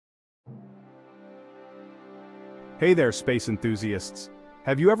Hey there, space enthusiasts.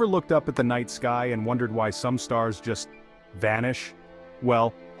 Have you ever looked up at the night sky and wondered why some stars just vanish?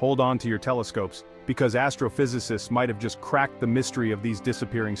 Well, hold on to your telescopes, because astrophysicists might have just cracked the mystery of these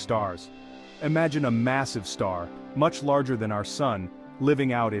disappearing stars. Imagine a massive star, much larger than our sun,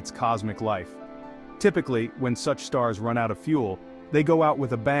 living out its cosmic life. Typically, when such stars run out of fuel, they go out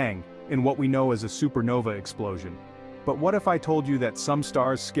with a bang, in what we know as a supernova explosion. But what if I told you that some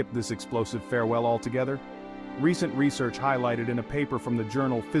stars skip this explosive farewell altogether? Recent research highlighted in a paper from the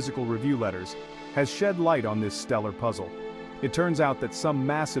journal Physical Review Letters has shed light on this stellar puzzle. It turns out that some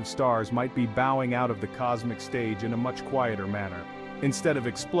massive stars might be bowing out of the cosmic stage in a much quieter manner. Instead of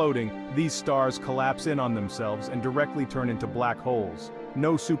exploding, these stars collapse in on themselves and directly turn into black holes.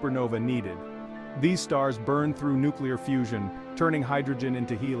 No supernova needed. These stars burn through nuclear fusion, turning hydrogen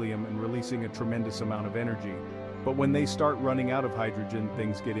into helium and releasing a tremendous amount of energy. But when they start running out of hydrogen,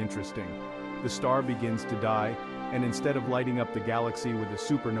 things get interesting. The star begins to die, and instead of lighting up the galaxy with a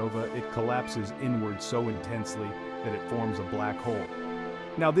supernova, it collapses inward so intensely that it forms a black hole.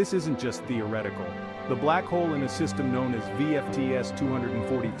 Now this isn't just theoretical. The black hole in a system known as VFTS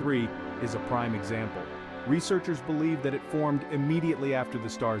 243 is a prime example. Researchers believe that it formed immediately after the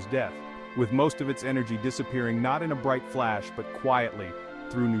star's death, with most of its energy disappearing not in a bright flash but quietly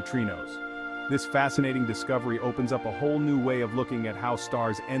through neutrinos. This fascinating discovery opens up a whole new way of looking at how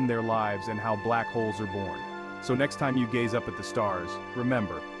stars end their lives and how black holes are born. So next time you gaze up at the stars,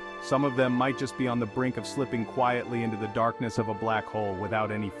 remember, some of them might just be on the brink of slipping quietly into the darkness of a black hole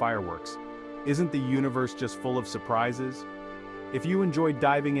without any fireworks. Isn't the universe just full of surprises? If you enjoyed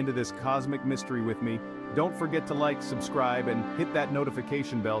diving into this cosmic mystery with me, don't forget to like, subscribe, and hit that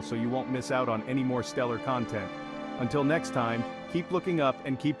notification bell so you won't miss out on any more stellar content. Until next time, keep looking up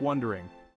and keep wondering.